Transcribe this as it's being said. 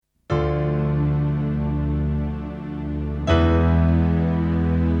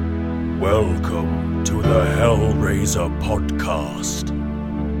Welcome to the Hellraiser podcast.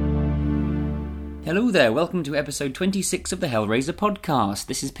 Hello there, welcome to episode 26 of the Hellraiser podcast.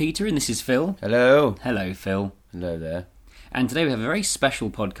 This is Peter and this is Phil. Hello. Hello, Phil. Hello there. And today we have a very special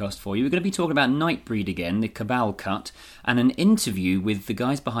podcast for you. We're going to be talking about Nightbreed again, the Cabal Cut, and an interview with the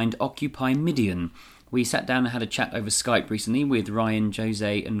guys behind Occupy Midian. We sat down and had a chat over Skype recently with Ryan,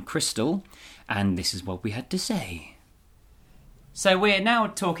 Jose and Crystal, and this is what we had to say. So we're now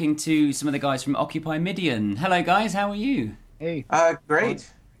talking to some of the guys from Occupy Midian. Hello guys, how are you? Hey. Great.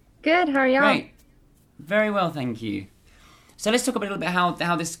 Good, how are y'all? Great. Very well, thank you. So let's talk a little bit how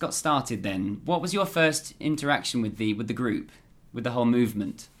this got started then. What was your first interaction with the group, with the whole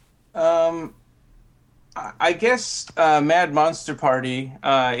movement? I guess Mad Monster Party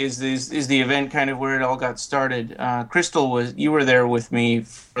is the event kind of where it all got started. Crystal, you were there with me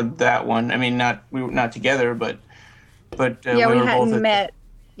for that one. I mean, we were not together, but yeah, we were hadn't both met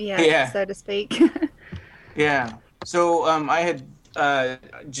yet, so to speak. Yeah. So I had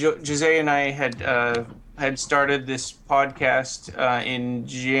Jose and I had started this podcast in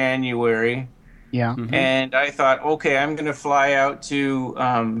January. Yeah. Mm-hmm. And I thought, okay, I'm going to fly out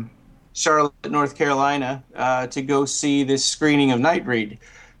to Charlotte, North Carolina, to go see this screening of Nightbreed,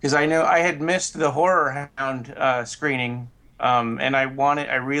 because I know I had missed the Horror Hound screening, and I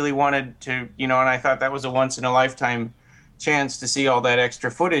really wanted to, and I thought that was a once in a lifetime chance to see all that extra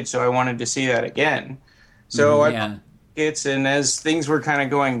footage, so I wanted to see that again. So I bought tickets, and as things were kind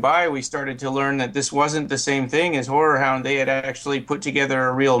of going by, we started to learn that this wasn't the same thing as Horror Hound. They had actually put together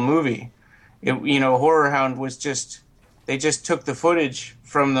a real movie. Horror Hound was they just took the footage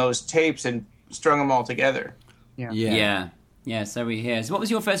from those tapes and strung them all together. Yeah. So we hear. So what was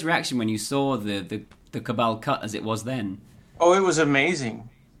your first reaction when you saw the Cabal Cut as it was then? Oh, it was amazing.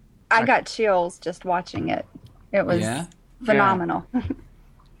 I got chills just watching it. It was phenomenal. Yeah.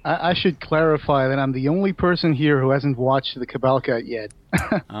 I should clarify that I'm the only person here who hasn't watched the Cabal Cut yet.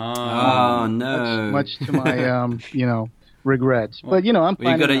 Oh no! Much to my regrets. But I'm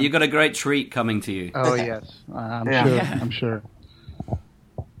planning. You got a great treat coming to you. Oh yes, I'm sure.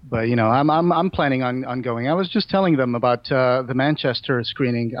 But I'm planning on going. I was just telling them about the Manchester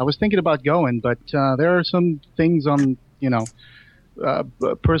screening. I was thinking about going, but there are some things on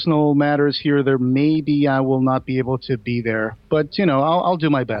personal matters here. There maybe I will not be able to be there, but I'll do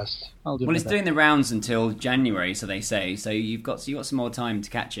my best. It's doing the rounds until January, so they say. So you got some more time to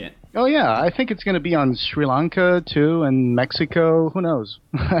catch it. Oh yeah, I think it's going to be on Sri Lanka too, and Mexico. Who knows?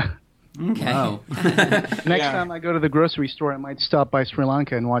 Okay. Wow. Next time I go to the grocery store, I might stop by Sri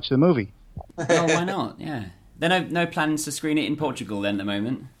Lanka and watch the movie. Oh, why not? Yeah. There are no plans to screen it in Portugal then at the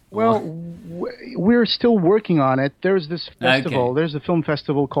moment? Well, we're still working on it. There's this festival. Okay. There's a film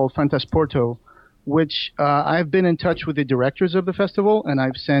festival called Fantasporto, which I've been in touch with the directors of the festival, and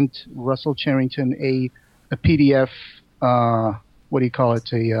I've sent Russell Charrington a PDF, what do you call it?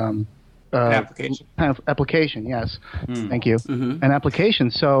 An application. Application, yes. Thank you. Mm-hmm. An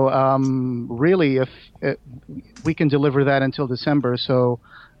application. So really, if we can deliver that until December, so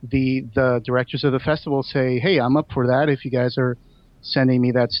the directors of the festival say, hey, I'm up for that if you guys are sending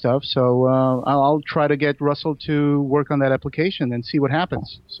me that stuff. So I'll try to get Russell to work on that application and see what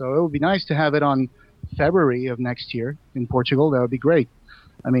happens. So it would be nice to have it on February of next year in Portugal. That would be great.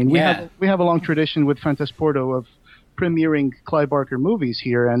 I mean, we have a long tradition with Fantasporto of premiering Clive Barker movies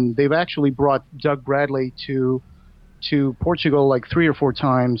here, and they've actually brought Doug Bradley to Portugal like 3 or 4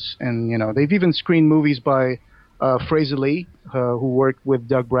 times, and they've even screened movies by Fraser Lee, who worked with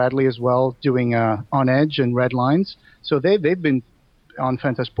Doug Bradley as well, doing On Edge and Red Lines. So they've been on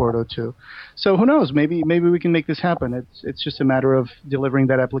Fantasporto too. So who knows? Maybe we can make this happen. It's just a matter of delivering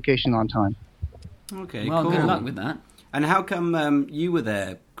that application on time. Okay, well, cool. Good luck with that. And how come you were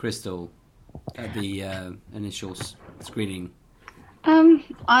there, Crystal, at the initial screening?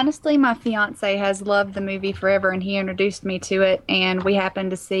 Honestly, my fiance has loved the movie forever, and he introduced me to it, and we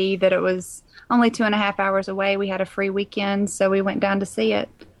happened to see that it was only 2.5 hours away. We had a free weekend, so we went down to see it.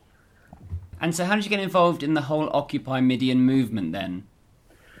 And so how did you get involved in the whole Occupy Midian movement then?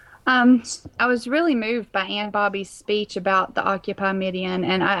 I was really moved by Ann Bobby's speech about the Occupy Midian,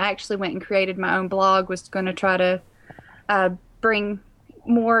 and I actually went and created my own blog, was going to try to bring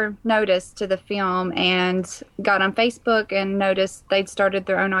more notice to the film, and got on Facebook and noticed they'd started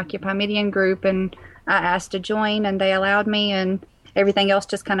their own Occupy Midian group, and I asked to join, and they allowed me, and everything else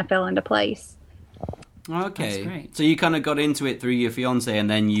just kind of fell into place. Okay. That's great. So you kind of got into it through your fiance, and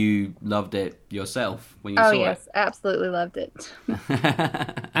then you loved it yourself when you saw Oh yes, absolutely loved it.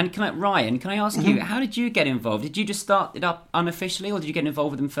 it. And Ryan, can I ask you, how did you get involved? Did you just start it up unofficially, or did you get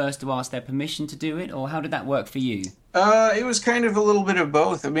involved with them first to ask their permission to do it, or how did that work for you? It was kind of a little bit of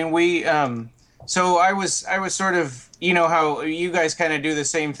both. I mean, so I was sort of, you know how you guys kind of do the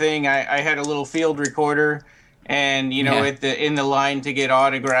same thing. I had a little field recorder, and in the line to get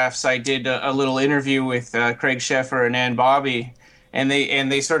autographs, I did a little interview with Craig Sheffer and Ann Bobby, and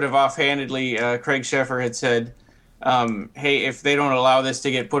they sort of offhandedly, Craig Sheffer had said, "Hey, if they don't allow this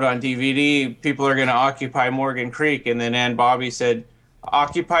to get put on DVD, people are going to occupy Morgan Creek," and then Ann Bobby said,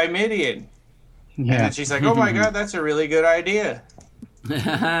 "Occupy Midian." Yeah. And then she's like, "Oh my God, that's a really good idea."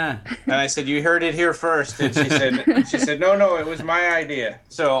 And I said, "You heard it here first." And she said, "No, it was my idea."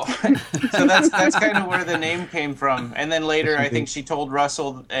 So that's kind of where the name came from. And then later, I think she told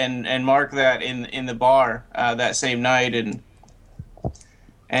Russell and Mark that in the bar that same night,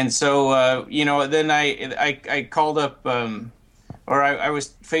 and so then I called up, or I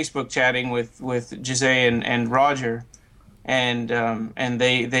was Facebook chatting with Jose and Roger, and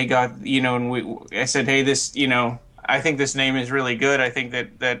they got, and I said, "Hey, this, I think this name is really good. I think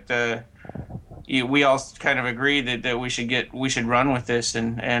that we all kind of agreed that we should run with this."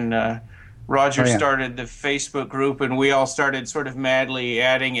 And Roger started the Facebook group, and we all started sort of madly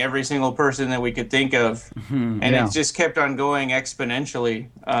adding every single person that we could think of, and it just kept on going exponentially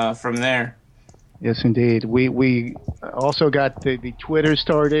from there. Yes, indeed. We also got the Twitter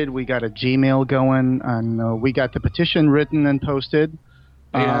started. We got a Gmail going, and we got the petition written and posted.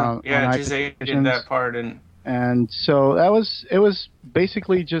 Jose did that part, and so it was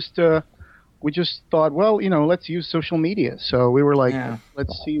basically just we just thought, well, let's use social media. So we were like,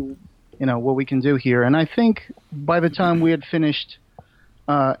 let's see, what we can do here. And I think by the time we had finished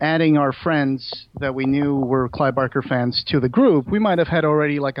adding our friends that we knew were Clive Barker fans to the group, we might have had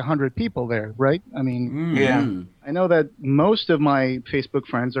already like 100 people there, right? I mean, I know that most of my Facebook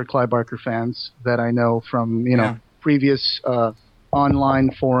friends are Clive Barker fans that I know from, previous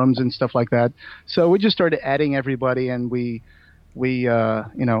online forums and stuff like that. So we just started adding everybody, and we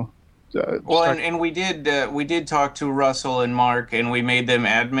and we did talk to Russell and Mark, and we made them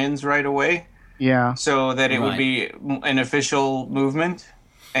admins right away. Yeah. So that it would be an official movement,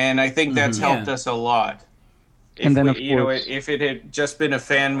 and I think that's helped us a lot. And then, of course, if it had just been a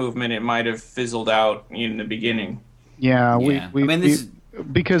fan movement, it might have fizzled out in the beginning. Yeah,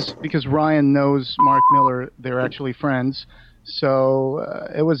 because Ryan knows Mark Miller, they're actually friends. So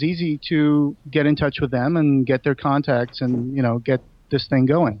it was easy to get in touch with them and get their contacts and, get this thing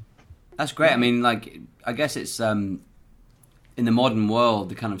going. That's great. I mean, I guess it's in the modern world,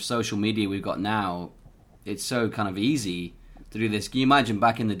 the kind of social media we've got now, it's so kind of easy to do this. Can you imagine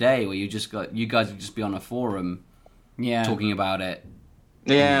back in the day where you guys would just be on a forum talking about it?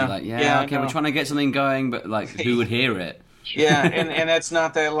 Yeah. We're trying to get something going, but who would hear it? Yeah, and that's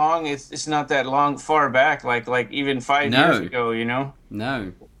not that long. It's not that long far back, like even 5 years ago,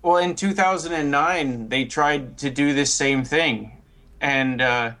 No. Well, in 2009, they tried to do this same thing, and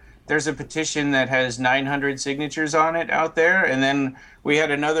there's a petition that has 900 signatures on it out there, and then we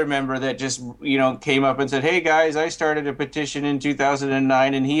had another member that just came up and said, "Hey guys, I started a petition in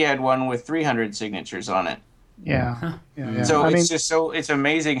 2009, and he had one with 300 signatures on it." Yeah. So it's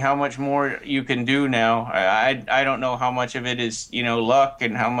amazing how much more you can do now. I don't know how much of it is luck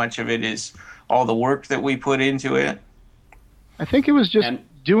and how much of it is all the work that we put into it. I think it was just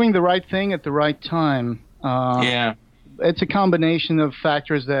doing the right thing at the right time. It's a combination of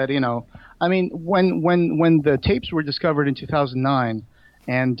factors that I mean, when the tapes were discovered in 2009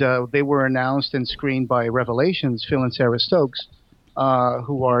 and they were announced and screened by Revelations, Phil and Sarah Stokes,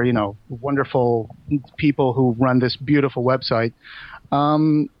 who are, wonderful people who run this beautiful website.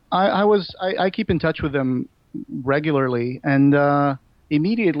 I keep in touch with them regularly, and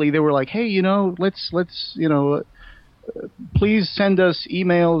immediately they were like, "Hey, let's please send us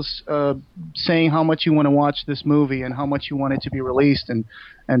emails saying how much you want to watch this movie and how much you want it to be released, and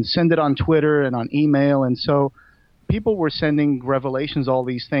send it on Twitter and on email." And so people were sending Revelations all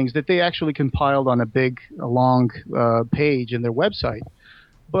these things that they actually compiled on a long page in their website.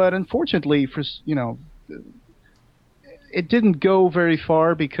 But unfortunately, it didn't go very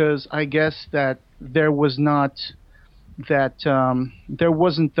far because I guess that there wasn't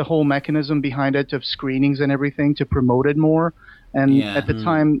the whole mechanism behind it of screenings and everything to promote it more. And at the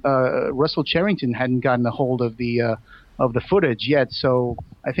time, Russell Cherrington hadn't gotten a hold of the footage yet. So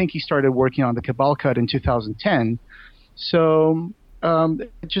I think he started working on the Cabal Cut in 2010. So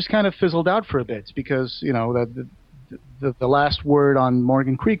it just kind of fizzled out for a bit because the last word on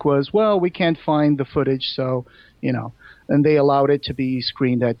Morgan Creek was, well, we can't find the footage, so and they allowed it to be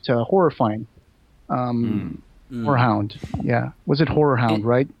screened at Horror Find. Horror Hound, yeah. Was it Horror Hound,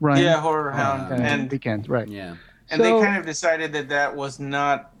 right, Ryan? Yeah, Horror Hound. And Weekend, right. Yeah. And they kind of decided that was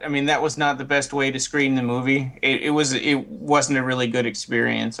not. I mean, that was not the best way to screen the movie. It wasn't a really good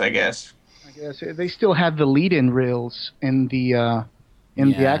experience, I guess. I guess they still had the lead-in reels in the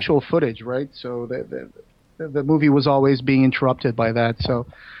actual footage, right? So the movie was always being interrupted by that. So,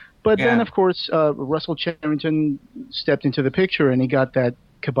 but then of course Russell Charrington stepped into the picture and he got that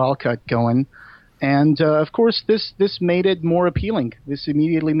Cabal Cut going. And of course, this made it more appealing. This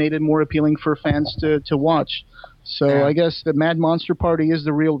immediately made it more appealing for fans to watch. So I guess the Mad Monster Party is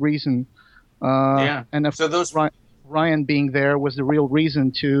the real reason. And so those Ryan being there was the real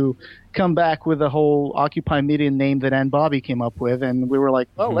reason to come back with the whole Occupy Midian name that Ann Bobby came up with, and we were like,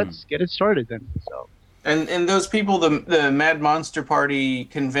 well, let's get it started then. So. And those people, the Mad Monster Party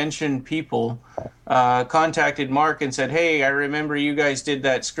convention people, contacted Mark and said, "Hey, I remember you guys did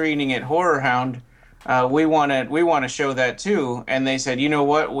that screening at Horror Hound. We want to show that too." And they said, "You know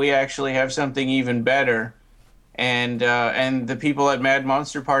what? We actually have something even better." And the people at Mad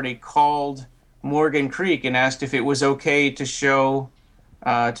Monster Party called Morgan Creek and asked if it was okay to show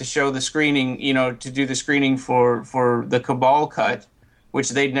the screening, to do the screening for the Cabal Cut,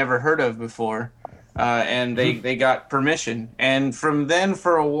 which they'd never heard of before. And they got permission. And from then,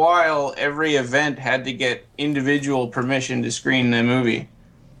 for a while, every event had to get individual permission to screen the movie.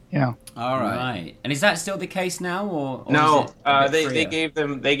 Yeah. All right. And is that still the case now, or no? is it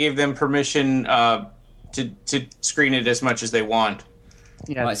They gave them permission to screen it as much as they want.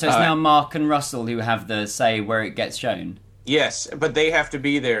 Yeah. Right, so it's now Mark and Russell who have the say where it gets shown. Yes, but they have to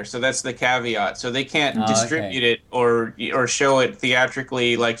be there, so that's the caveat. So they can't distribute it or show it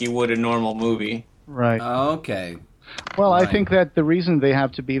theatrically like you would a normal movie. Right. Okay. Well, I think that the reason they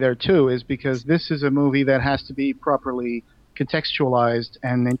have to be there too is because this is a movie that has to be properly contextualized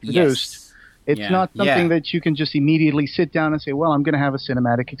and introduced. Yes. It's not something that you can just immediately sit down and say, well, I'm going to have a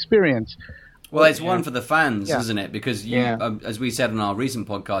cinematic experience. Well, it's one for the fans, isn't it? Because as we said on our recent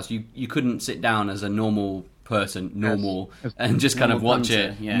podcast, you couldn't sit down as a normal person, and just kind of watch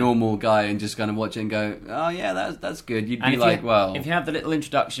it, normal guy, and just kind of watch it and go, oh yeah, that's good. You'd be like, well, if you have the little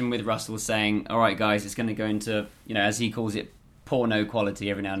introduction with Russell saying, all right, guys, it's going to go into, as he calls it, porno quality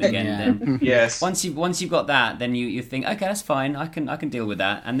every now and again. Then yes, once you've got that, then you think, okay, that's fine, I can deal with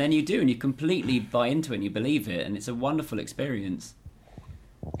that, and then you do, and you completely buy into it, and you believe it, and it's a wonderful experience.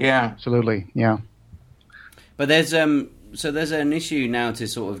 Yeah, absolutely. Yeah, but there's an issue now to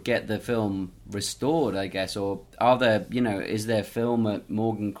sort of get the film restored, I guess, or are there, is there film at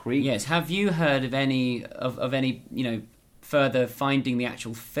Morgan Creek? Yes. Have you heard of any further finding the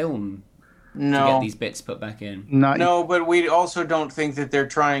actual film to get these bits put back in? No, but we also don't think that they're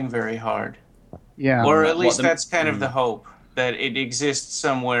trying very hard. Yeah, or at least that's kind of the hope, that it exists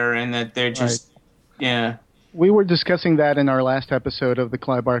somewhere and that they're just We were discussing that in our last episode of the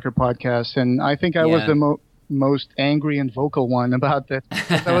Clive Barker podcast, and I think I was the most angry and vocal one about that.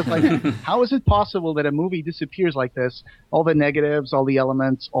 I was like, how is it possible that a movie disappears like this? All the negatives, all the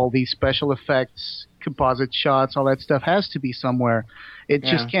elements, all the special effects, composite shots, all that stuff has to be somewhere. It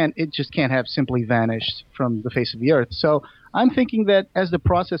just can't have simply vanished from the face of the earth. So I'm thinking that as the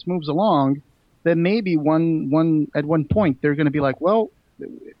process moves along, that maybe at one point they're going to be like, well,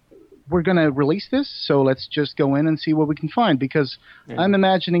 we're going to release this, so let's just go in and see what we can find, because I'm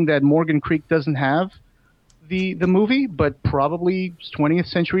imagining that Morgan Creek doesn't have the movie, but probably 20th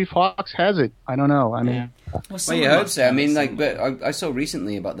Century Fox has it. I don't know. I mean, well, you hope so. I mean, but I saw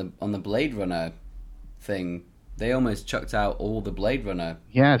recently on the Blade Runner thing, they almost chucked out all the Blade Runner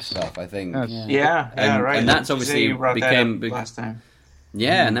stuff, I think. Yes. Right. And that's obviously became last time.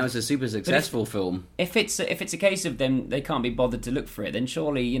 Yeah, and that was a super successful film. If it's a case of them, they can't be bothered to look for it, then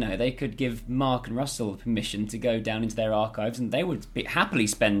surely, they could give Mark and Russell permission to go down into their archives, and they would happily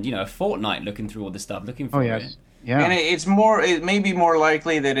spend, a fortnight looking through all the stuff, looking for it. Yeah. And it may be more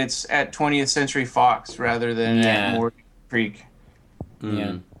likely that it's at 20th Century Fox rather than at Morgan Creek.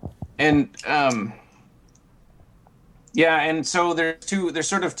 Yeah. And and so there's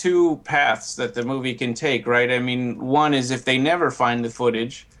sort of two paths that the movie can take, right? I mean, one is if they never find the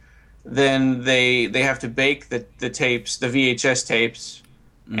footage, then they have to bake the tapes, the VHS tapes,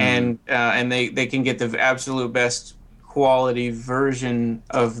 and they can get the absolute best quality version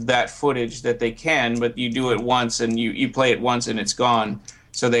of that footage that they can, but you do it once and you play it once and it's gone.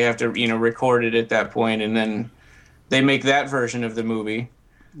 So they have to record it at that point, and then they make that version of the movie.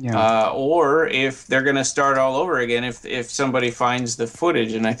 or if they're going to start all over again if somebody finds the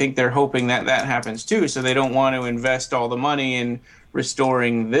footage. And I think they're hoping that happens too, so they don't want to invest all the money in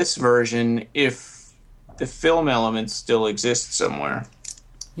restoring this version if the film elements still exist somewhere.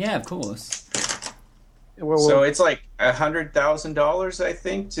 Yeah, of course. So it's like $100,000, I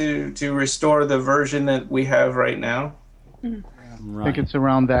think, to restore the version that we have right now. Right. I think it's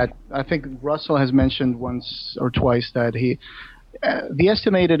around that. I think Russell has mentioned once or twice that the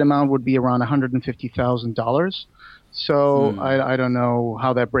estimated amount would be around $150,000. So I don't know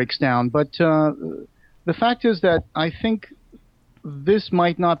how that breaks down. But the fact is that I think this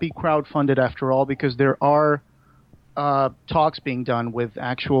might not be crowdfunded after all, because there are talks being done with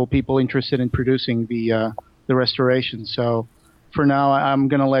actual people interested in producing the restoration. So for now, I'm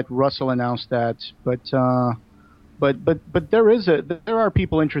going to let Russell announce that. But there are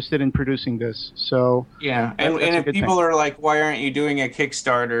people interested in producing this. So yeah, and if people are like, why aren't you doing a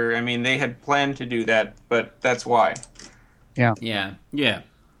Kickstarter? I mean, they had planned to do that, but that's why. Yeah.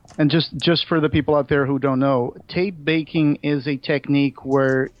 And just for the people out there who don't know, tape baking is a technique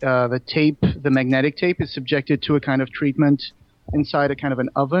where the magnetic tape is subjected to a kind of treatment inside a kind of an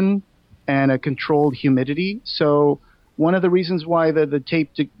oven and a controlled humidity. So one of the reasons why the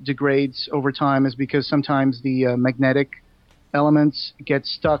tape degrades over time is because sometimes the magnetic elements get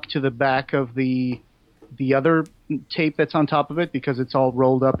stuck to the back of the other tape that's on top of it, because it's all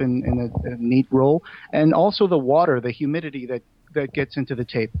rolled up in a neat roll. And also the water, the humidity that gets into the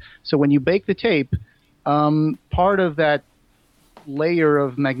tape. So when you bake the tape, part of that layer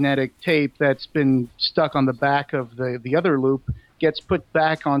of magnetic tape that's been stuck on the back of the other loop gets put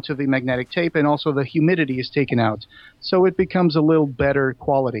back onto the magnetic tape, and also the humidity is taken out. So it becomes a little better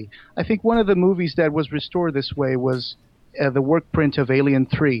quality. I think one of the movies that was restored this way was the work print of Alien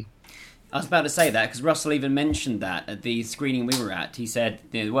 3. I was about to say that, because Russell even mentioned that at the screening we were at. He said,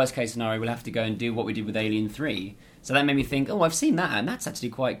 the worst case scenario, we'll have to go and do what we did with Alien 3. So that made me think, I've seen that, and that's actually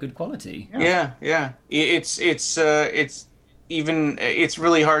quite good quality. Yeah. It's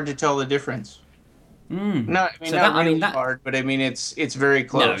really hard to tell the difference. Not really hard, but I mean it's very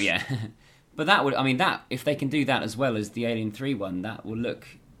close. No, yeah. But that if they can do that as well as the Alien 3 one, that will look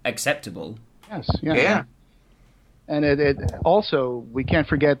acceptable. Yes, yeah. And it also, we can't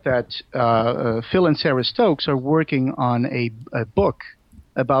forget that Phil and Sarah Stokes are working on a book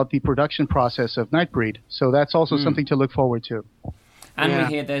about the production process of Nightbreed. So that's also something to look forward to. And we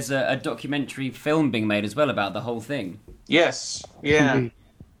hear there's a documentary film being made as well about the whole thing. Yes, yeah. Indeed.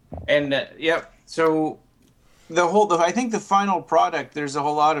 And, so I think the final product, there's a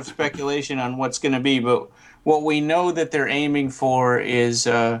whole lot of speculation on what's going to be, but what we know that they're aiming for is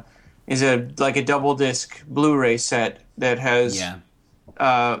a double disc Blu-ray set that has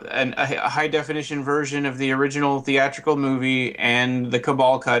a high definition version of the original theatrical movie and the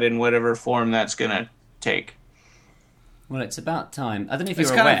Cabal Cut in whatever form that's going to take. Well, it's about time. I don't know if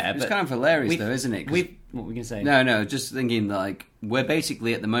you're aware, but it's kind of hilarious, though, isn't it? What were we going to say? No, just thinking like we're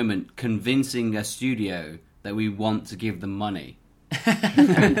basically at the moment convincing a studio that we want to give them money.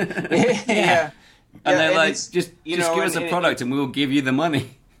 Yeah. And they're like, just give us a product and we will give you the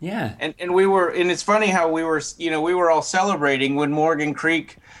money. Yeah. And it's funny how we were all celebrating when Morgan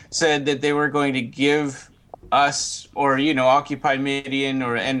Creek said that they were going to give us, or Occupy Midian,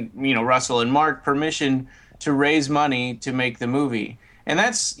 and Russell and Mark permission to raise money to make the movie. And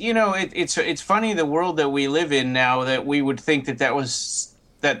that's it's funny, the world that we live in now, that we would think that was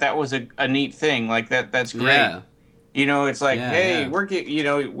a neat thing, like that's great. Yeah. It's like, hey,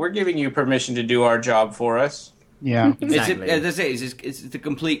 we're giving you permission to do our job for us. Yeah, exactly. It's the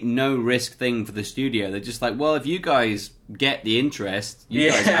complete no-risk thing for the studio. They're just like, well, if you guys get the interest, you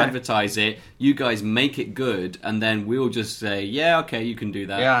guys advertise it, you guys make it good, and then we'll just say, yeah, okay, you can do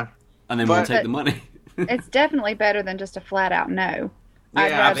that. Yeah. And then we'll take the money. It's definitely better than just a flat-out no. Yeah,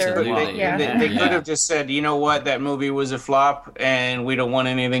 I'd rather, absolutely. They could have just said, you know what, that movie was a flop, and we don't want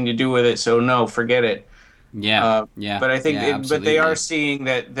anything to do with it, so no, forget it. Yeah, But I think, but they are seeing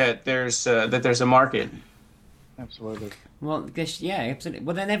that there's a market. absolutely. Well, absolutely.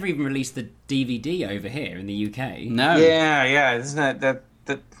 Well, they never even released the DVD over here in the UK. No. Yeah, isn't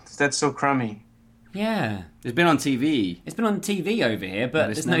that's so crummy. Yeah. It's been on TV. It's been on TV over here, but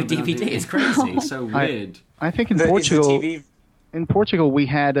it's there's no never been on DVD. TV. It's crazy. It's so weird. I think in It's the Portugal, TV. we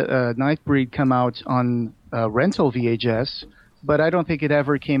had Nightbreed come out on rental VHS, but I don't think it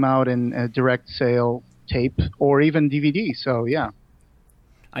ever came out in a direct sale tape or even DVD. So yeah,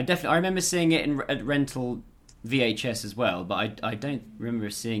 I remember seeing it at rental VHS as well, but I don't remember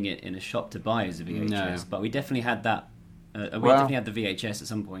seeing it in a shop to buy as a VHS. No. But we definitely had that. We definitely had the VHS at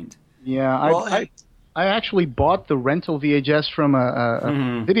some point. yeah. I actually bought the rental VHS from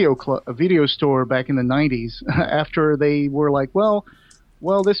a video store back in the 90s after they were like, well,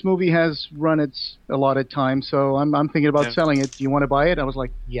 this movie has run its allotted time, so I'm thinking about selling it. Do you want to buy it? I was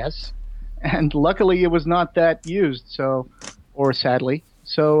like, yes. And luckily it was not that used, or sadly.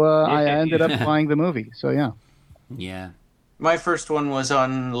 So I ended up buying the movie. So yeah. Yeah. My first one was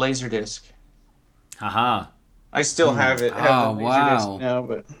on Laserdisc. Haha. I still have it. Oh, wow. Now,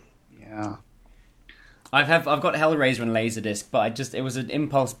 but Yeah. I've got Hellraiser on Laserdisc, but it was an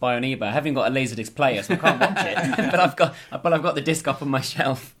impulse buy on eBay. I haven't got a Laserdisc player, so I can't watch it. but I've got the disc up on my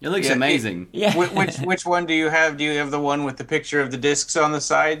shelf. It looks amazing. Yeah. Which one do you have? Do you have the one with the picture of the discs on the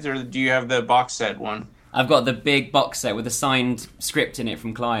sides, or do you have the box set one? I've got the big box set with a signed script in it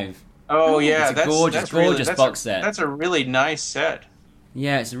from Clive. Oh yeah, it's a gorgeous box set. That's a really nice set.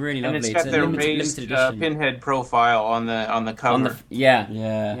 Yeah, it's really lovely. And it's got their raised pinhead profile on the cover. Yeah,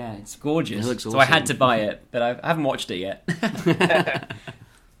 it's gorgeous. It looks awesome. So I had to buy it, but I haven't watched it yet.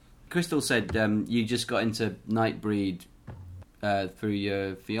 Crystal said you just got into Nightbreed through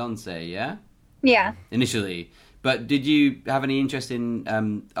your fiance, yeah? Yeah. Initially. But did you have any interest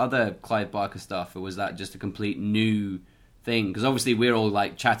in other Clive Barker stuff, or was that just a complete new thing? Because obviously we're all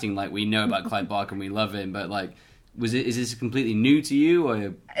like chatting like we know about Clive Barker and we love him, but like, is this completely new to you, or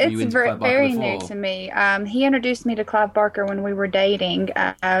were you into Clive Barker very before? new to me. He introduced me to Clive Barker when we were dating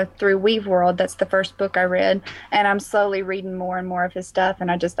through Weave World. That's the first book I read, and I'm slowly reading more and more of his stuff,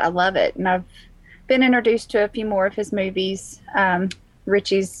 and I love it. And I've been introduced to a few more of his movies.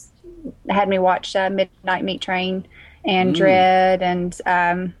 Richie's had me watch Midnight Meat Train and Dread, and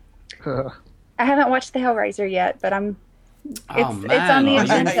I haven't watched the Hellraiser yet, but it's on the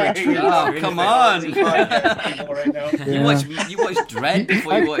agenda. Oh, come on! You watched Dread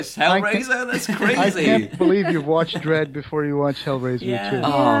before you watched Hellraiser? That's crazy. I can't believe you watched Dread before you watched Hellraiser too.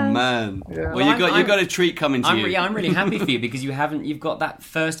 Oh man! Yeah. Well, you got a treat coming to you. I'm really happy for you because you've got that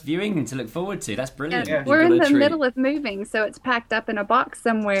first viewing to look forward to. That's brilliant. Yeah. We're in the middle of moving, so it's packed up in a box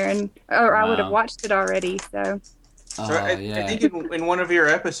somewhere, or I would have watched it already. So. I think in one of your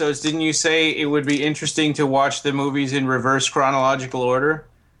episodes, didn't you say it would be interesting to watch the movies in reverse chronological order?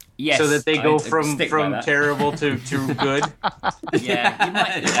 Yes. So that they go from terrible to good? Yeah, you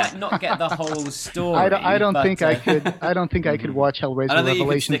might not get the whole story. I don't think I could watch Hellraiser I don't think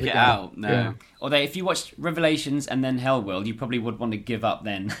Revelations you could stick it out. No. Yeah. Although if you watched Revelations and then Hellworld, you probably would want to give up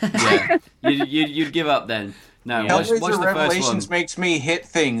then. Yeah, you'd give up then. No, watch the Hellraiser Revelations makes me hit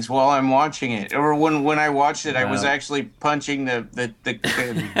things while I'm watching it. Or when I watched it, I was actually punching the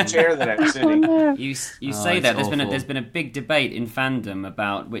chair that I'm sitting. You say that there's been a big debate in fandom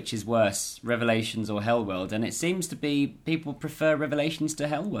about which is worse, Revelations or Hellworld, and it seems to be people prefer Revelations to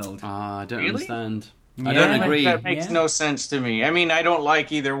Hellworld. I don't understand. Yeah. I don't agree. That makes no sense to me. I mean, I don't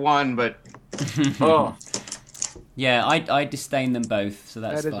like either one, but Yeah, I disdain them both, so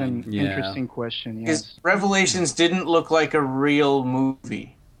that's That is fine. an interesting question, yes. because Revelations didn't look like a real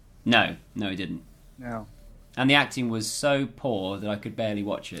movie. No, it didn't. No. And the acting was so poor that I could barely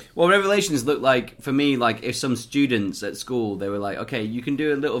watch it. Well, Revelations looked like, for me, like if some students at school, they were like, okay, you can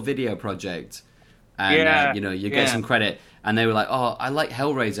do a little video project, and you get some credit. And they were like, oh, I like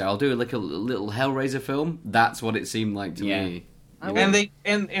Hellraiser. I'll do like a little Hellraiser film. That's what it seemed like to me. And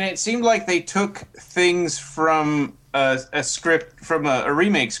it seemed like they took things from a script, from a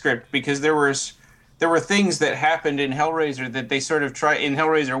remake script, because there were things that happened in Hellraiser that they sort of tried in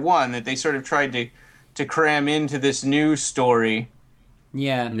Hellraiser 1 that they sort of tried to cram into this new story.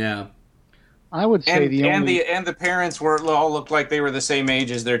 Yeah. I would say the parents all looked like they were the same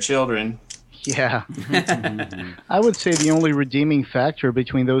age as their children. Yeah. I would say the only redeeming factor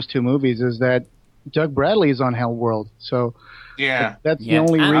between those two movies is that Doug Bradley is on Hellworld, so that's the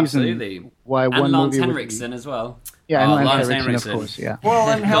only reason why and one Lance movie Henriksen as well. Yeah, and Lance Henriksen, Henriksen, of course, yeah. Well,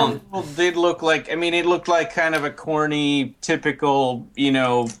 and Hellworld did look like, it looked like kind of a corny, typical,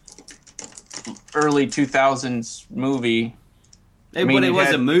 early 2000s movie. But it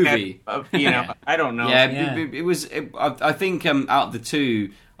was a movie. I don't know. It was. I think out of the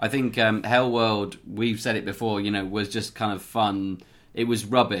two, I think Hellworld, we've said it before, was just kind of fun. It was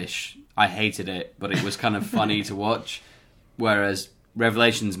rubbish. I hated it, but it was kind of funny to watch. Whereas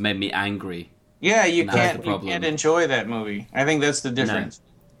Revelations made me angry. Yeah, you can't enjoy that movie. I think that's the difference.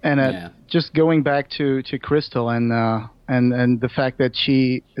 No. And just going back to Crystal and the fact that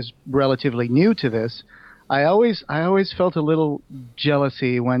she is relatively new to this, I always felt a little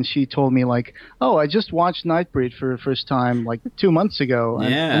jealousy when she told me like, "Oh, I just watched Nightbreed for the first time like 2 months ago,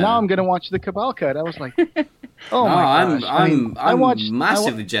 and now I'm going to watch the Cabal Cut." I was like, "Oh my gosh!" I'm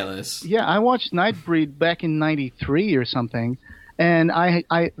massively jealous. Yeah, I watched Nightbreed back in '93 or something, And I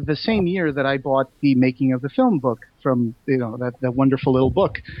the same year that I bought the Making of the Film book from, that wonderful little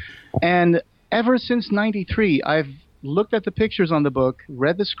book. And ever since 93, I've looked at the pictures on the book,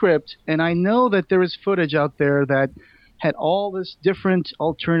 read the script, and I know that there is footage out there that had all this different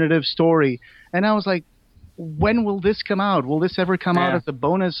alternative story. And I was like, when will this come out? Will this ever come out as a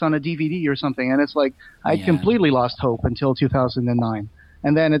bonus on a DVD or something? And it's like, I completely lost hope until 2009.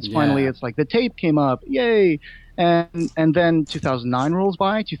 And then it's finally, it's like the tape came up, yay! And then 2009 rolls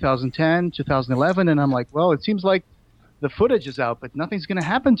by, 2010, 2011, and I'm like, well, it seems like the footage is out, but nothing's going to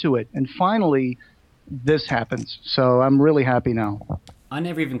happen to it. And finally, this happens. So I'm really happy now. I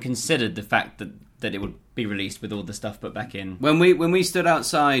never even considered the fact that it would be released with all the stuff put back in. When we stood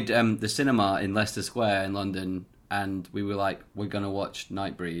outside the cinema in Leicester Square in London, and we were like, we're going to watch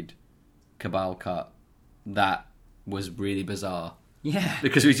Nightbreed, Cabal Cut, that was really bizarre. Yeah.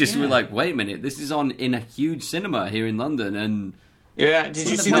 Because we just were like, wait a minute, this is on in a huge cinema here in London, and... Yeah, did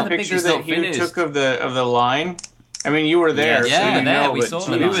you see the picture that Hugh finished. took of the line? I mean, you were there. We saw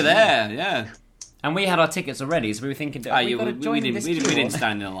we were there, yeah. And we had our tickets already, so we were thinking, we didn't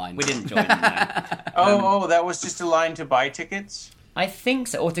stand in a line. We didn't join the line. Oh, that was just a line to buy tickets? I think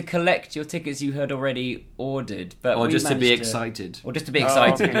so, or to collect your tickets you had already ordered. Or just to be excited. Or just to be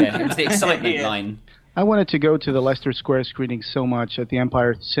excited, yeah. It was the excitement line. I wanted to go to the Leicester Square screening so much at the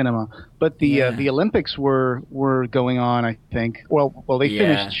Empire Cinema, but the Olympics were going on, I think. Well, they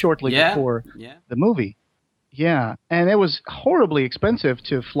finished shortly before the movie. Yeah, and it was horribly expensive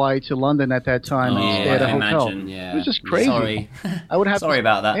to fly to London at that time and stay at a hotel. Imagine, yeah. It was just crazy. Sorry. I would have Sorry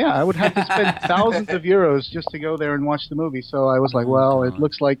about that. Yeah, I would have to spend thousands of euros just to go there and watch the movie. So I was like, well, it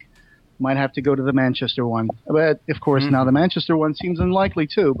looks like might have to go to the Manchester one. But, of course, now the Manchester one seems unlikely,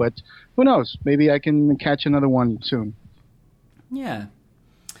 too. But who knows? Maybe I can catch another one soon. Yeah.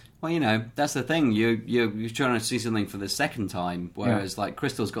 Well, that's the thing. You're trying to see something for the second time, whereas, like,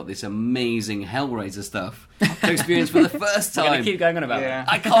 Crystal's got this amazing Hellraiser stuff to experience for the first time. We're going to keep going on about that.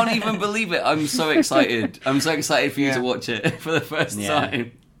 I can't even believe it. I'm so excited. I'm so excited for you to watch it for the first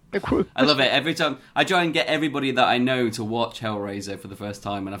time. I love it. Every time I try and get everybody that I know to watch Hellraiser for the first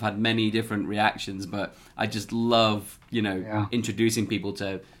time, and I've had many different reactions, but I just love, introducing people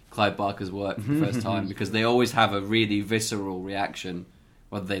to Clive Barker's work for the first time, because they always have a really visceral reaction,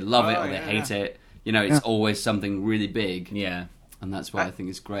 whether they love it or they hate it. It's always something really big. Yeah. And that's what I think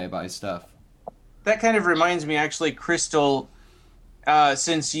is great about his stuff. That kind of reminds me, actually, Crystal,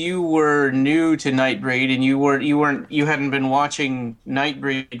 since you were new to Nightbreed and you hadn't been watching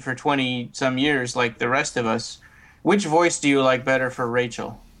Nightbreed for 20 some years like the rest of us, which voice do you like better for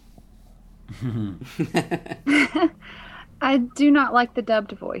Rachel? I do not like the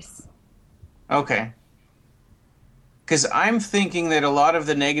dubbed voice. Okay. Because I'm thinking that a lot of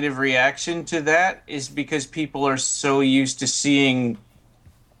the negative reaction to that is because people are so used to seeing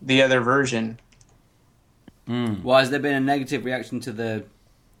the other version. Why has there been a negative reaction to the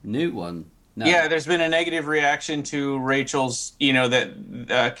new one? No. Yeah, there's been a negative reaction to Rachel's,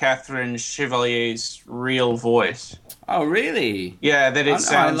 Catherine Chevalier's real voice. Oh, really? Yeah, that it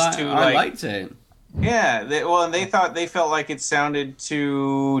sounds too like... I liked it. Yeah, they felt like it sounded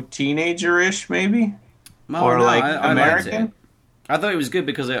too teenager-ish, maybe? I American? liked it. I thought it was good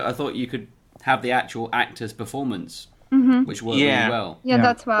because I thought you could have the actual actor's performance, which worked really well. Yeah,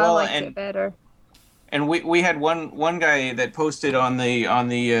 that's why I liked it better. And we had one guy that posted on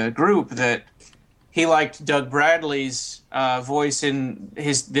the group that he liked Doug Bradley's voice in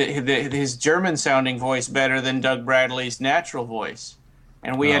his German sounding voice better than Doug Bradley's natural voice,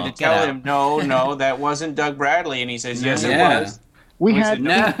 and we had to tell him no, that wasn't Doug Bradley, and he says yes, it was.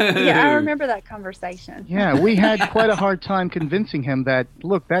 Yeah, I remember that conversation. Yeah, we had quite a hard time convincing him that,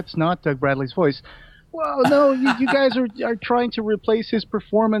 look, that's not Doug Bradley's voice. Well, no, you guys are trying to replace his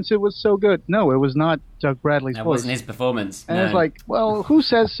performance. It was so good. No, it was not Doug Bradley's voice. That wasn't his performance. And it's like, well, who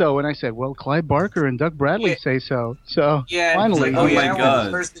says so? And I said, well, Clive Barker and Doug Bradley say so. So finally. Like, my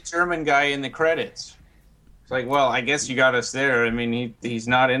God. Where's the German guy in the credits? It's like, well, I guess you got us there. I mean, he's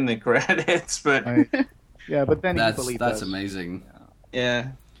not in the credits, but... Right. Yeah, but then he believed us. That's amazing.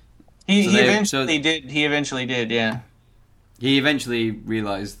 Yeah. He eventually did. He eventually did, yeah. He eventually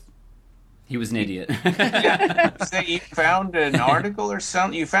realized... He was an idiot. So you found an article or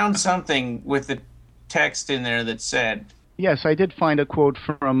something? You found something with the text in there that said... Yes, I did find a quote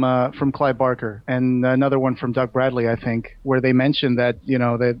from Clive Barker and another one from Doug Bradley, I think, where they mentioned that,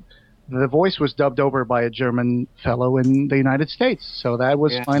 that the voice was dubbed over by a German fellow in the United States. So that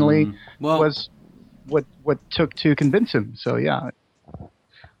was finally was what took to convince him. So, yeah.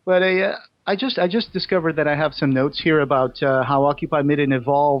 But I just discovered that I have some notes here about how Occupy Midian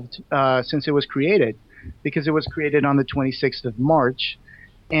evolved since it was created. because it was created on the 26th of March.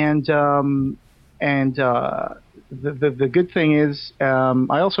 And the good thing is,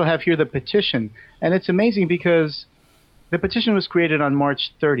 I also have here the petition, and it's amazing because the petition was created on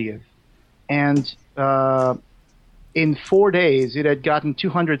March 30th, and in 4 days it had gotten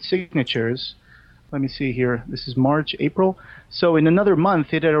 200 signatures. Let me see here. This is March, April. So in another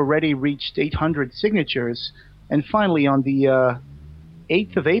month, it had already reached 800 signatures, and finally on the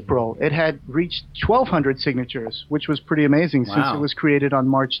 8th of April, it had reached 1,200 signatures, which was pretty amazing since it was created on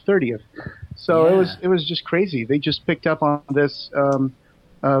March 30th. So it was just crazy. They just picked up on this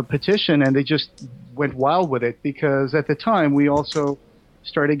petition, and they just went wild with it, because at the time we also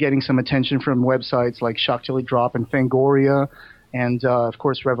started getting some attention from websites like Shock Till You Drop and Fangoria, and of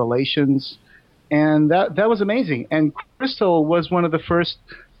course Revelations, and that was amazing. And Crystal was one of the first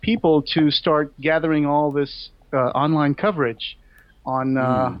people to start gathering all this online coverage on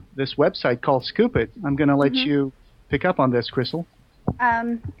this website called Scoop It. I'm going to let you pick up on this, Crystal.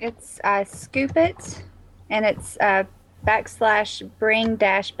 It's Scoop It, and it's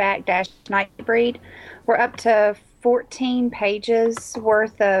 /bring-back-Nightbreed. We're up to 14 pages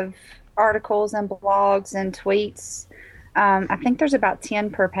worth of articles and blogs and tweets. I think there's about 10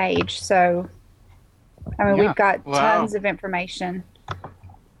 per page. So, I mean, we've got tons of information.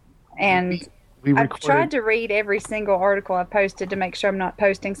 And I've tried to read every single article I've posted to make sure I'm not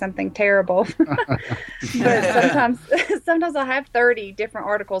posting something terrible. But sometimes I'll have 30 different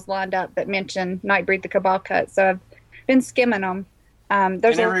articles lined up that mention Nightbreed, the Cabal Cut. So I've been skimming them.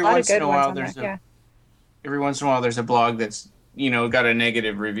 There's a lot of good ones on there. Every once in a while, there's a blog that's got a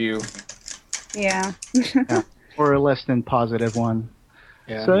negative review. Yeah. Or a less than positive one.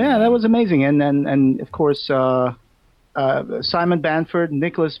 Yeah. So that was amazing, and of course. Simon Banford,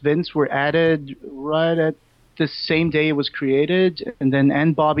 Nicholas Vince were added right at the same day it was created, and then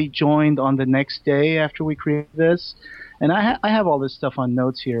Ann Bobby joined on the next day after we created this. And I have all this stuff on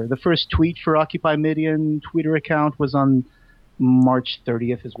notes here. The first tweet for Occupy Midian Twitter account was on March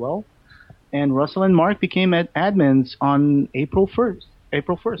 30th as well. And Russell and Mark became admins on April 1st.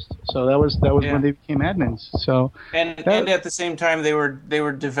 So that was when they became admins. So and at the same time they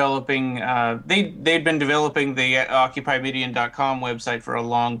were developing they'd been developing the OccupyMidian.com website for a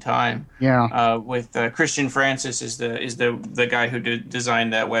long time. Yeah. With Christian Francis is the guy who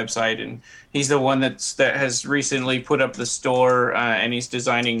designed that website, and he's the one that has recently put up the store, and he's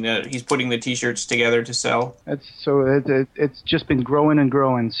putting the t-shirts together to sell. It's just been growing and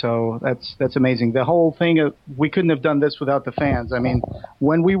growing. So that's amazing. The whole thing we couldn't have done this without the fans. I mean,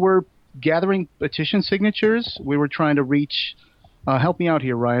 when we were gathering petition signatures, we were trying to reach. Help me out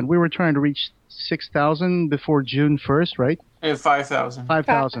here, Ryan. We were trying to reach 6,000 before June 1st, right? 5,000.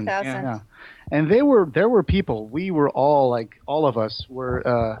 5,000. Yeah. And there were people. We were all of us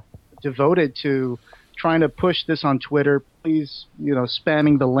were devoted to trying to push this on Twitter. Please,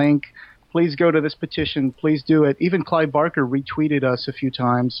 spamming the link. Please go to this petition. Please do it. Even Clive Barker retweeted us a few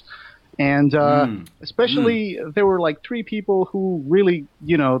times. And especially there were like 3 people who really,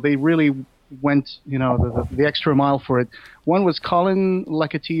 they really went, the extra mile for it. One was Colin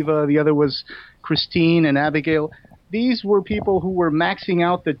Lakativa. The other was Christine and Abigail. These were people who were maxing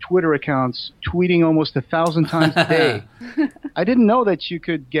out the Twitter accounts, tweeting almost 1,000 times a day. I didn't know that you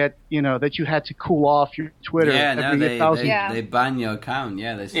could get, that you had to cool off your Twitter every 1,000. They ban your account.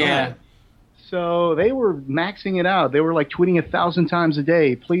 Yeah, they saw it. So they were maxing it out. They were like tweeting 1,000 times a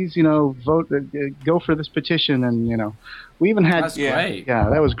day. Please, vote, go for this petition, and we even had. That's great. Yeah,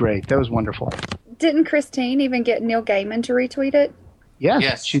 that was great. That was wonderful. Didn't Christine even get Neil Gaiman to retweet it?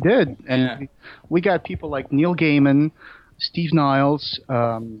 Yes, she did. And we got people like Neil Gaiman, Steve Niles,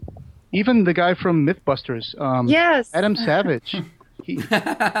 even the guy from MythBusters. Yes, Adam Savage. He was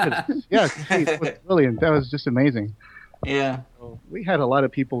brilliant. That was just amazing. Yeah. We had a lot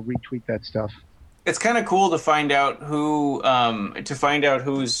of people retweet that stuff. It's kind of cool to find out who's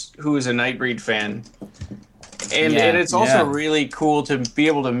a Nightbreed fan. And it's also really cool to be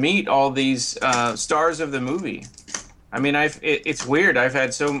able to meet all these stars of the movie. I mean, it's weird. All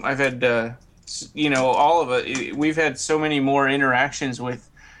of it. We've had so many more interactions with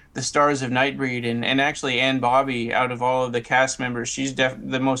the stars of Nightbreed, and actually Ann Bobby, out of all of the cast members, she's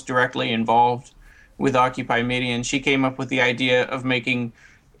the most directly involved with Occupy Midian. She came up with the idea of making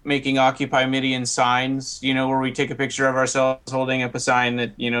Occupy Midian signs, where we take a picture of ourselves holding up a sign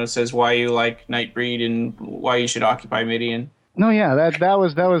that, says why you like Nightbreed and why you should occupy Midian. No, yeah, that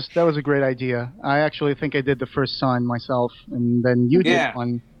was a great idea. I actually think I did the first sign myself, and then you did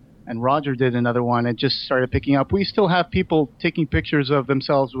one, and Roger did another one. It just started picking up. We still have people taking pictures of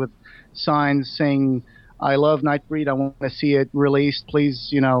themselves with signs saying I love Nightbreed. I want to see it released.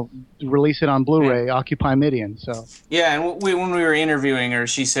 Please, release it on Blu-ray. Occupy Midian. So yeah, and when we were interviewing her,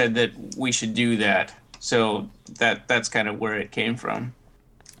 she said that we should do that. So that's kind of where it came from.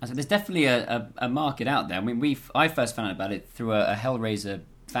 So there's definitely a market out there. I mean, I first found out about it through a Hellraiser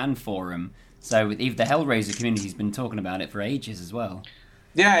fan forum. So even the Hellraiser community's been talking about it for ages as well.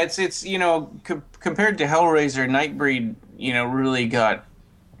 Yeah, it's compared to Hellraiser, Nightbreed, really got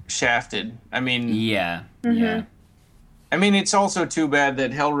shafted. I mean, yeah. I mean, it's also too bad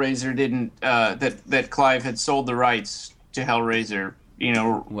that Hellraiser didn't that Clive had sold the rights to Hellraiser,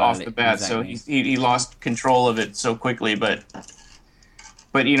 off the bat. Exactly. So he lost control of it so quickly. But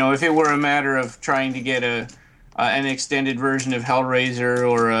if it were a matter of trying to get an extended version of Hellraiser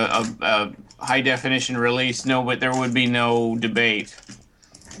or a high definition release, but there would be no debate.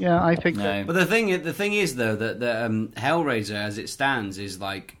 Yeah, I think. No. But the thing is though that Hellraiser, as it stands, is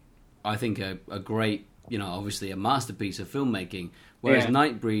like, I think a great, obviously a masterpiece of filmmaking. Whereas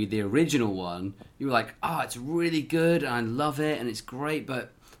Nightbreed, the original one, you were like, it's really good, and I love it, and it's great,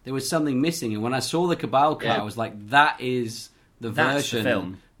 but there was something missing. And when I saw the Cabal Cut, I was like, that is That's version. the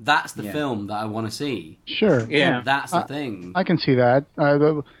film. That's the film that I want to see. Sure. Yeah. That's the thing. I can see that.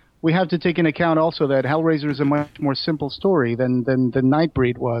 We have to take into account also that Hellraiser is a much more simple story than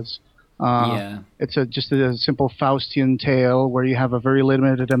Nightbreed was. It's just a simple Faustian tale where you have a very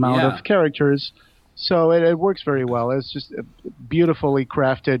limited amount of characters. So it works very well. It's just a beautifully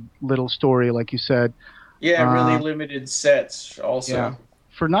crafted little story, like you said. Yeah, really limited sets also. Yeah.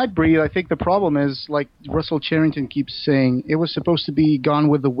 For Nightbreed, I think the problem is, like Russell Charrington keeps saying, it was supposed to be Gone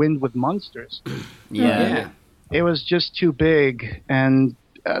with the Wind with monsters. Yeah. It was just too big, and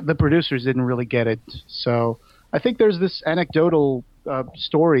the producers didn't really get it. So I think there's this anecdotal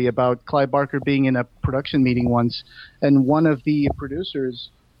story about Clive Barker being in a production meeting once, and one of the producers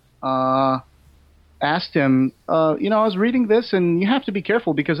asked him, I was reading this, and you have to be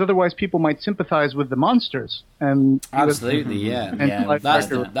careful because otherwise people might sympathize with the monsters. And Absolutely, that's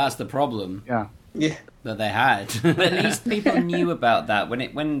the problem. Yeah. That they had. But at least people knew about that.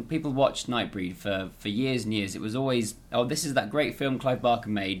 When people watched Nightbreed for years and years, it was always, this is that great film Clive Barker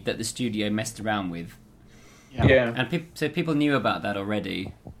made that the studio messed around with. Yeah. And so people knew about that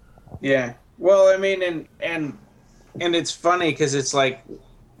already. Yeah. Well, I mean, and it's funny because it's like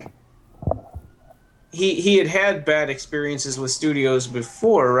he had bad experiences with studios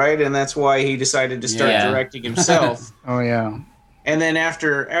before, right? And that's why he decided to start directing himself. Oh yeah. And then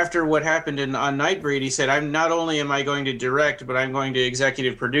after what happened on Nightbreed, he said, "I'm not only am I going to direct, but I'm going to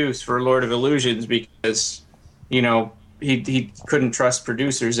executive produce for Lord of Illusions because, he couldn't trust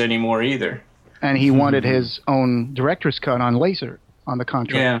producers anymore either." And he wanted his own director's cut on Laser on the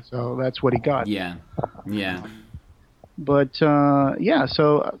contract. Yeah. So that's what he got. Yeah. But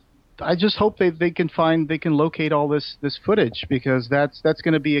so I just hope they can locate all this footage, because that's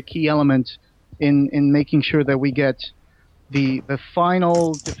going to be a key element in making sure that we get the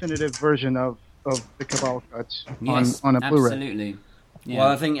final definitive version of the Cabal Cut on a Blu-ray. Absolutely. Yeah. Well,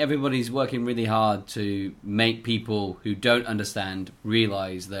 I think everybody's working really hard to make people who don't understand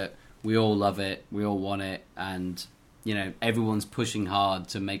realize that we all love it, we all want it, and everyone's pushing hard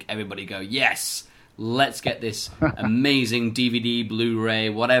to make everybody go, yes, let's get this amazing DVD, Blu-ray,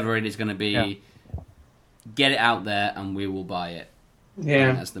 whatever it is going to be. Yeah. Get it out there, and we will buy it.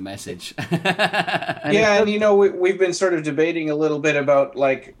 Yeah, that's the message. And we've been sort of debating a little bit about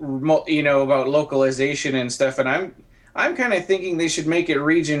about localization and stuff, and I'm kind of thinking they should make it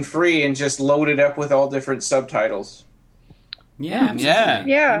region free and just load it up with all different subtitles. Yeah.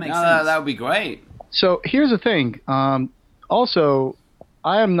 That would be great. So here's the thing. Also,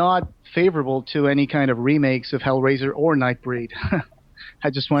 I am not favorable to any kind of remakes of Hellraiser or Nightbreed. I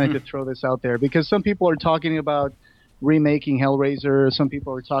just wanted to throw this out there because some people are talking about remaking Hellraiser. Some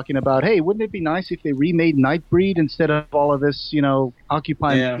people are talking about, hey, wouldn't it be nice if they remade Nightbreed instead of all of this,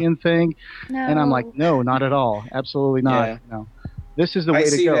 Occupy Midian thing? No. And I'm like, no, not at all. Absolutely not. Yeah. No. This is the way to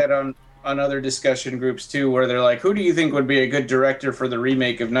go. I see that on other discussion groups too, where they're like, who do you think would be a good director for the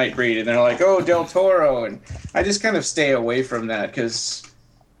remake of Nightbreed? And they're like, Del Toro. And I just kind of stay away from that because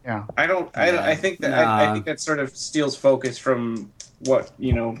I think that sort of steals focus from what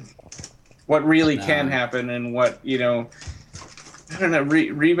really can happen and what, I don't know,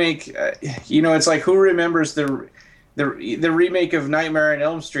 remake, it's like, who remembers the remake of Nightmare on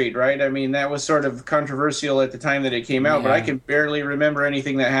Elm Street, right? I mean, that was sort of controversial at the time that it came out, but I can barely remember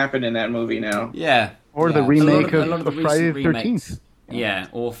anything that happened in that movie now. Yeah. Or the remake of Friday the 13th. Yeah,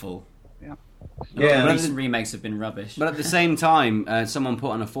 awful. Yeah. The recent remakes have been rubbish. But at the same time, someone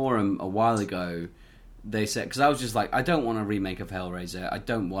put on a forum a while ago they said, because I was just like, I don't want a remake of Hellraiser. I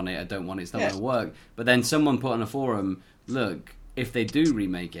don't want it. It's not going to work. But then someone put on a forum, look, if they do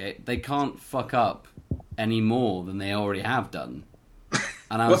remake it, they can't fuck up any more than they already have done.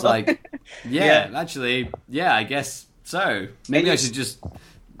 And I was like, actually, I guess so. Maybe I should just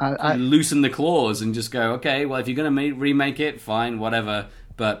loosen the claws and just go, okay, well, if you're going to remake it, fine, whatever.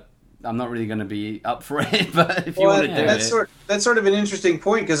 But I'm not really going to be up for it. But if you want to do it... That's sort of an interesting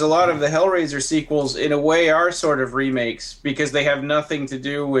point, because a lot of the Hellraiser sequels, in a way, are sort of remakes, because they have nothing to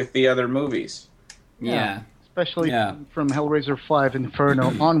do with the other movies. Yeah. Especially from Hellraiser 5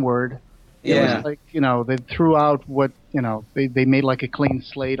 Inferno onward. It was like, they threw out what, they made like a clean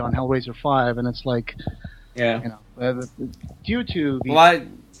slate on Hellraiser 5, and it's like, due to the... Well,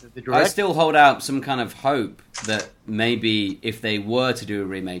 I still hold out some kind of hope that maybe if they were to do a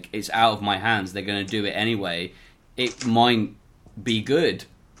remake, it's out of my hands, they're going to do it anyway. It might be good.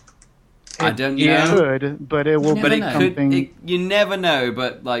 I don't know. Good, but it will be something... you never know,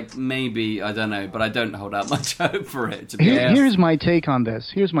 but like maybe, I don't know, but I don't hold out much hope for it, to be honest. Here's my take on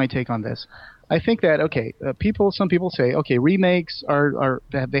this. I think that, some people say, remakes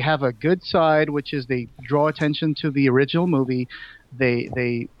they have a good side, which is they draw attention to the original movie.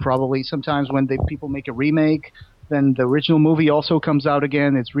 They probably sometimes when people make a remake, then the original movie also comes out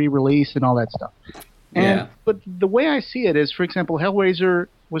again, it's re-released and all that stuff. But the way I see it is, for example, Hellraiser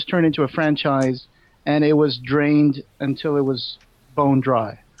was turned into a franchise, and it was drained until it was bone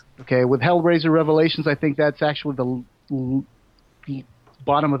dry. Okay, with Hellraiser Revelations, I think that's actually the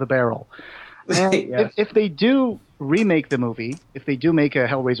bottom of the barrel. If they do remake the movie, if they do make a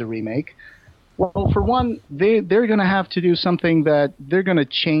Hellraiser remake, well, for one, they're going to have to do something that they're going to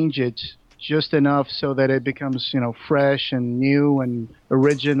change it just enough so that it becomes, fresh and new and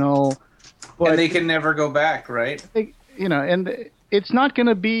original. But and they can never go back, right? And it's not going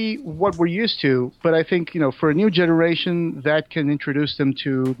to be what we're used to, but I think, for a new generation, that can introduce them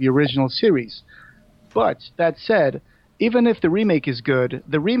to the original series. But that said, even if the remake is good,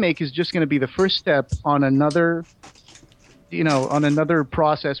 the remake is just going to be the first step on another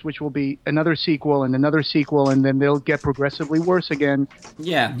process, which will be another sequel, and then they'll get progressively worse again.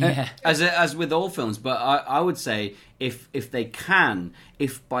 Yeah. As with all films, but I would say if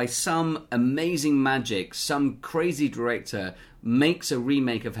by some amazing magic, some crazy director makes a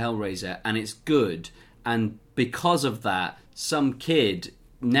remake of Hellraiser and it's good, and because of that, some kid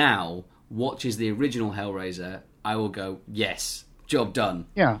now watches the original Hellraiser, I will go, yes, job done.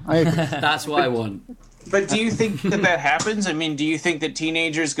 Yeah, I agree. That's what I want. But do you think that happens? I mean, do you think that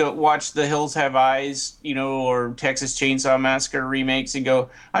teenagers go watch The Hills Have Eyes, or Texas Chainsaw Massacre remakes and go,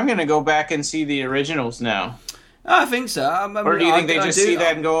 I'm going to go back and see the originals now? I think so. Or do you think they just see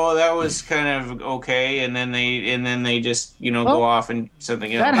that and go, "Oh, that was kind of okay," and then they just go off and do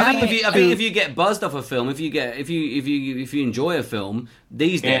something else? I think if you get buzzed off a film, if you enjoy a film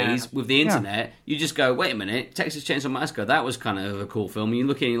these days with the internet, you just go, "Wait a minute, Texas Chainsaw Massacre, that was kind of a cool film." And you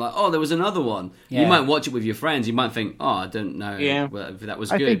look at it and you're like, "Oh, there was another one." Yeah. You might watch it with your friends. You might think, "Oh, I don't know if that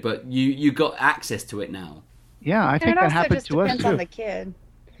was good," but you got access to it now. Yeah, I think that happened to us too. Depends on the kid.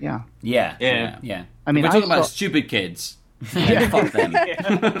 Yeah. I mean, we're talking about stupid kids. Fuck them.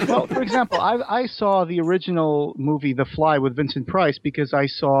 Well, for example, I saw the original movie The Fly with Vincent Price because I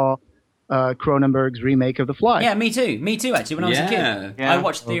saw Cronenberg's remake of The Fly. Yeah, me too. Actually, when I was a kid, I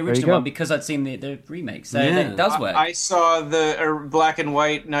watched the original one because I'd seen the remake. So it does work. I saw the black and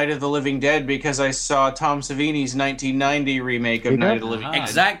white Night of the Living Dead because I saw Tom Savini's 1990 remake of Night of the Living Dead.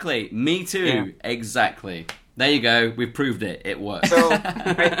 Exactly. Me too. Yeah. Exactly. There you go. We've proved it. It works. So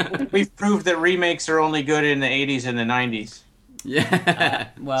we've proved that remakes are only good in the 80s and the 90s. Yeah.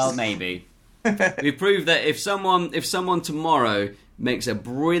 Well, maybe. We've proved that if someone tomorrow makes a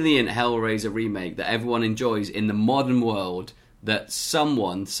brilliant Hellraiser remake that everyone enjoys in the modern world, that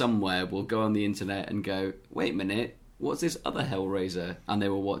someone somewhere will go on the internet and go, "Wait a minute, what's this other Hellraiser?" And they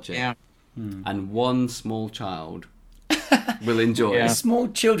will watch it. Yeah. And one small child will enjoy it. Small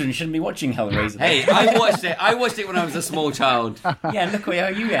children shouldn't be watching Hellraiser. Hey, I watched it when I was a small child. Yeah, look how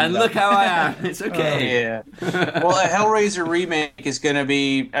you end and look how I am. It's okay. Well, a Hellraiser remake is going to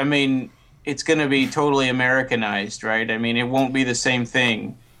be, it's going to be totally Americanized, right? I mean, it won't be the same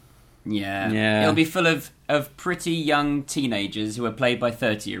thing. Yeah. It'll be full of pretty young teenagers who are played by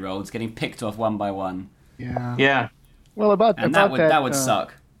 30-year-olds getting picked off one by one. Yeah. Well, that would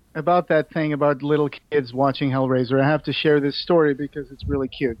suck. About that thing about little kids watching Hellraiser, I have to share this story because it's really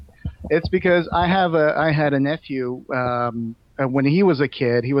cute. It's because I had a nephew when he was a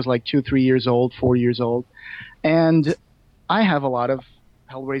kid. He was like 2, 3 years old, 4 years old, and I have a lot of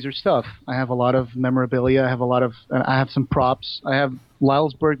Hellraiser stuff. I have a lot of memorabilia. I have some props. I have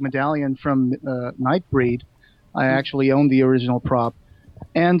Lylesburg medallion from Nightbreed. I actually own the original prop.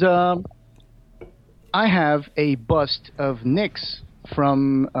 And I have a bust of Nyx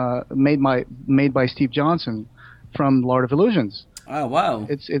from made by Steve Johnson from Lord of Illusions. Oh wow!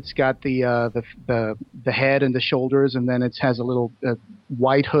 It's got the head and the shoulders, and then it has a little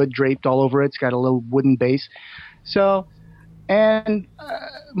white hood draped all over it. It's got a little wooden base. So, and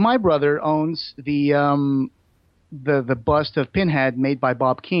my brother owns the bust of Pinhead made by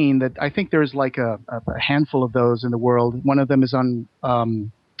Bob Keane. That I think there's like a handful of those in the world. One of them is on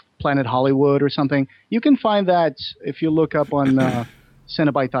Planet Hollywood or something. You can find that if you look up on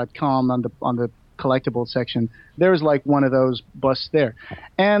Cenobite.com on the collectible section. There's like one of those busts there.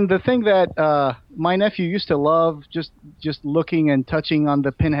 And the thing that my nephew used to love, just looking and touching on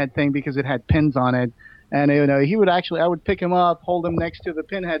the Pinhead thing because it had pins on it. And he would I would pick him up, hold him next to the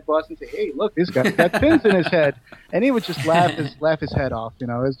Pinhead bust, and say, "Hey, look, this guy's got pins in his head," and he would just laugh his head off.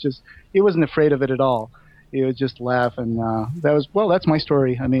 It's just he wasn't afraid of it at all. He would just laugh, and that's my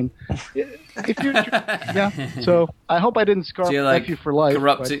story. I mean, if you're So I hope I didn't scar nephew for life.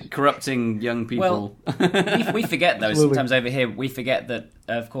 Corrupting young people. Well, we forget though. Sometimes over here we forget that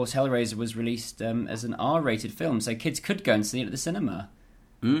of course Hellraiser was released as an R-rated film, so kids could go and see it at the cinema.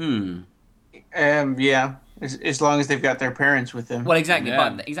 Yeah, as long as they've got their parents with them. Well, exactly,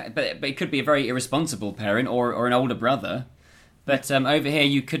 but it could be a very irresponsible parent or an older brother. But over here,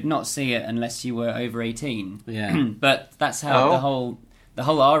 you could not see it unless you were over 18. Yeah. But that's how the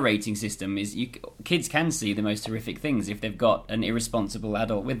whole R rating system is. Kids can see the most horrific things if they've got an irresponsible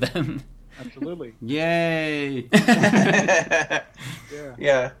adult with them. Absolutely. Yay!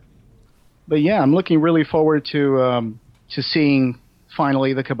 Yeah. But yeah, I'm looking really forward to seeing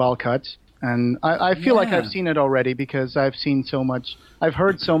finally the Cabal Cut. And I feel like I've seen it already because I've seen so much. I've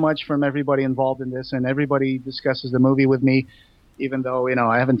heard so much from everybody involved in this, and everybody discusses the movie with me, even though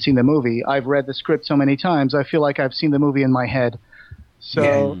I haven't seen the movie. I've read the script so many times. I feel like I've seen the movie in my head.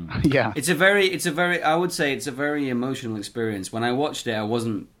 So yeah. It's a very. I would say it's a very emotional experience. When I watched it, I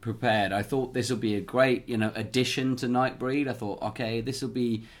wasn't prepared. I thought this will be a great addition to Nightbreed. I thought, okay, this will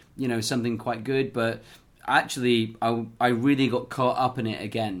be something quite good. But actually, I really got caught up in it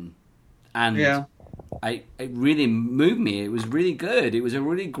again. And it really moved me. It was really good. It was a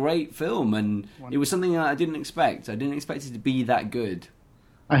really great film, and it was something that I didn't expect. I didn't expect it to be that good.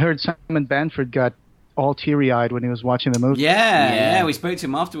 I heard Simon Banford got all teary-eyed when he was watching the movie. Yeah. We spoke to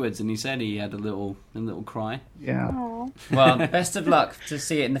him afterwards, and he said he had a little cry. Yeah. Aww. Well, best of luck to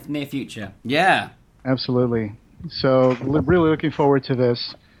see it in the near future. Yeah. Absolutely. So really looking forward to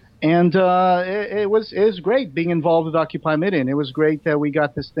this. And it was great being involved with Occupy Midian. It was great that we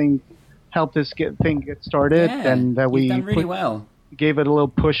got this thing. Helped this get started, and that we done really well. Gave it a little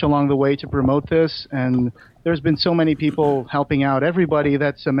push along the way to promote this. And there's been so many people helping out. Everybody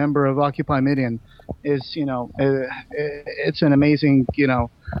that's a member of Occupy Midian is, it's an amazing,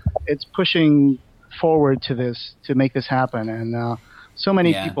 it's pushing forward to make this happen. And so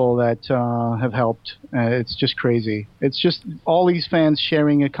many people that have helped. It's just crazy. It's just all these fans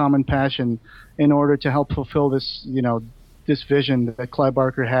sharing a common passion in order to help fulfill this, this vision that Clive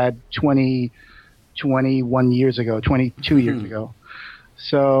Barker had 21 years ago, 22 years ago.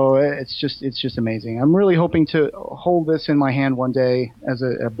 So it's just amazing. I'm really hoping to hold this in my hand one day as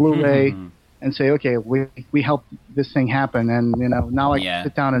a Blu-ray and say, okay, we helped this thing happen, and now I can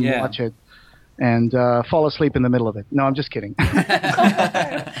sit down and watch it and fall asleep in the middle of it. No, I'm just kidding.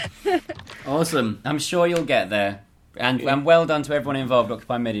 Awesome. I'm sure you'll get there. And well done to everyone involved with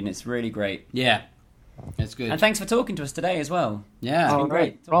Occupy Midian. It's really great. Yeah. That's good. And thanks for talking to us today as well. Yeah. It's been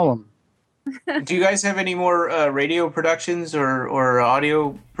great. No problem. Do you guys have any more radio productions or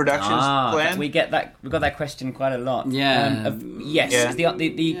audio productions planned? We got that question quite a lot. Yeah. Yes. Yeah.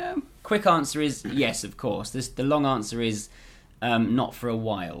 The quick answer is yes, of course. The long answer is not for a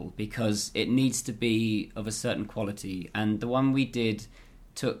while, because it needs to be of a certain quality. And the one we did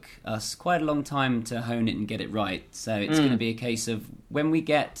took us quite a long time to hone it and get it right. So it's going to be a case of when we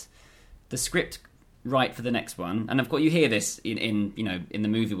get the script right for the next one, and of course you hear this in the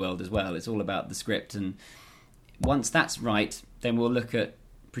movie world as well. It's all about the script, and once that's right, then we'll look at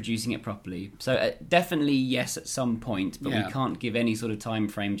producing it properly. So definitely yes at some point, but we can't give any sort of time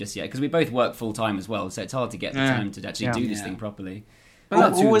frame just yet because we both work full time as well, so it's hard to get the time to actually do this thing properly.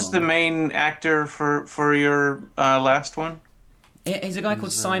 Who was the main actor for your last one? He's a guy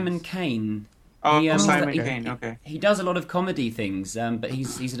called Simon Kane. Oh, Simon Kane. Okay. He does a lot of comedy things, but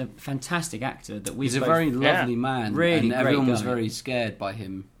he's a fantastic actor. He's a very lovely man. Really, and everyone great was guy. very scared by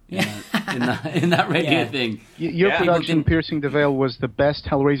him in that radio Yeah. thing. Your Yeah. production, Piercing the Veil, was the best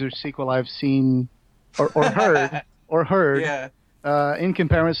Hellraiser sequel I've seen or heard. Yeah. In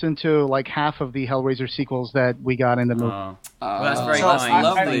comparison to like half of the Hellraiser sequels that we got in the movie. Oh. Well, that's very So nice.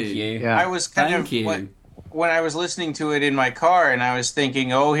 lovely. Thank you. Yeah. I was kind Thank of you. when I was listening to it in my car, and I was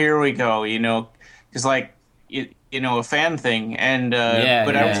thinking, "Oh, here we go," because like a fan thing, and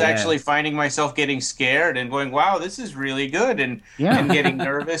but I was actually finding myself getting scared and going, "Wow, this is really good," and getting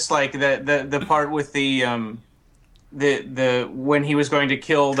nervous, like the part with the when he was going to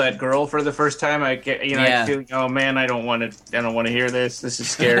kill that girl for the first time, I feel, oh man, I don't want to hear this. This is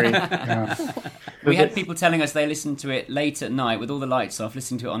scary. We had people telling us they listened to it late at night with all the lights off,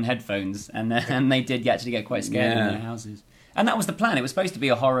 listening to it on headphones, and they did actually get quite scared in their houses. And that was the plan. It was supposed to be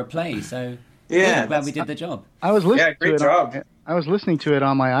a horror play, so I'm glad we did the job. I was listening great to it. job. I was listening to it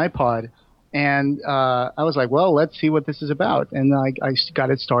on my iPod, and I was like, "Well, let's see what this is about." And I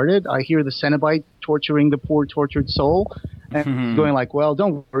got it started. I hear the Cenobite torturing the poor tortured soul, and going like, "Well,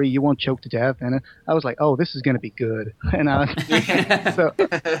 don't worry, you won't choke to death." And I was like, "Oh, this is going to be good." And so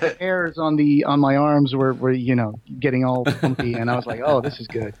the hairs on my arms were getting all funky, and I was like, "Oh, this is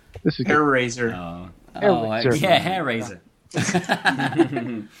good. This is good." Hellraiser. Hellraiser. Yeah, Hellraiser.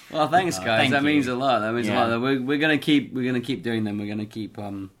 Well, thanks, guys. Thank That you. means a lot. That means Yeah. a lot. We're gonna keep doing them. We're gonna keep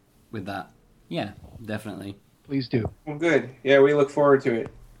with that. Yeah. Definitely. Please do. Well, good. Yeah, we look forward to it.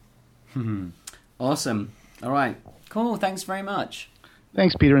 Awesome. All right. Cool. Thanks very much.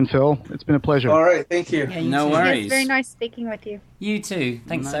 Thanks, Peter and Phil. It's been a pleasure. All right, thank you. Yeah, you No too. worries. It's very nice speaking with you. You too.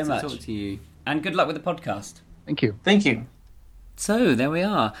 Thanks Nice so to much. talk to you. And good luck with the podcast. Thank you. Thank you. So, there we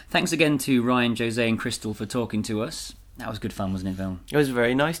are. Thanks again to Ryan, Jose and Crystal for talking to us. That was good fun, wasn't it, Phil? It was a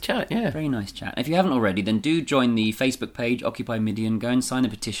very nice chat, yeah. Very nice chat. If you haven't already, then do join the Facebook page, Occupy Midian. Go and sign the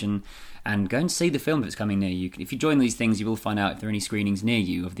petition and go and see the film if it's coming near you. If you join these things, you will find out if there are any screenings near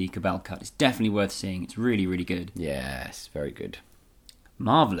you of the Cabal Cut. It's definitely worth seeing. It's really, really good. Yes, very good.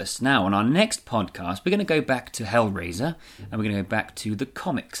 Marvellous. Now, on our next podcast, we're going to go back to Hellraiser, and we're going to go back to the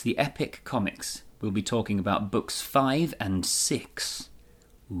comics, the epic comics. We'll be talking about books 5 and 6.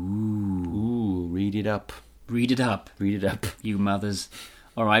 Ooh, read it up. Read it up, Read it up. you mothers.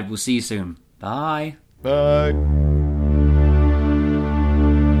 All right, we'll see you soon. Bye. Bye.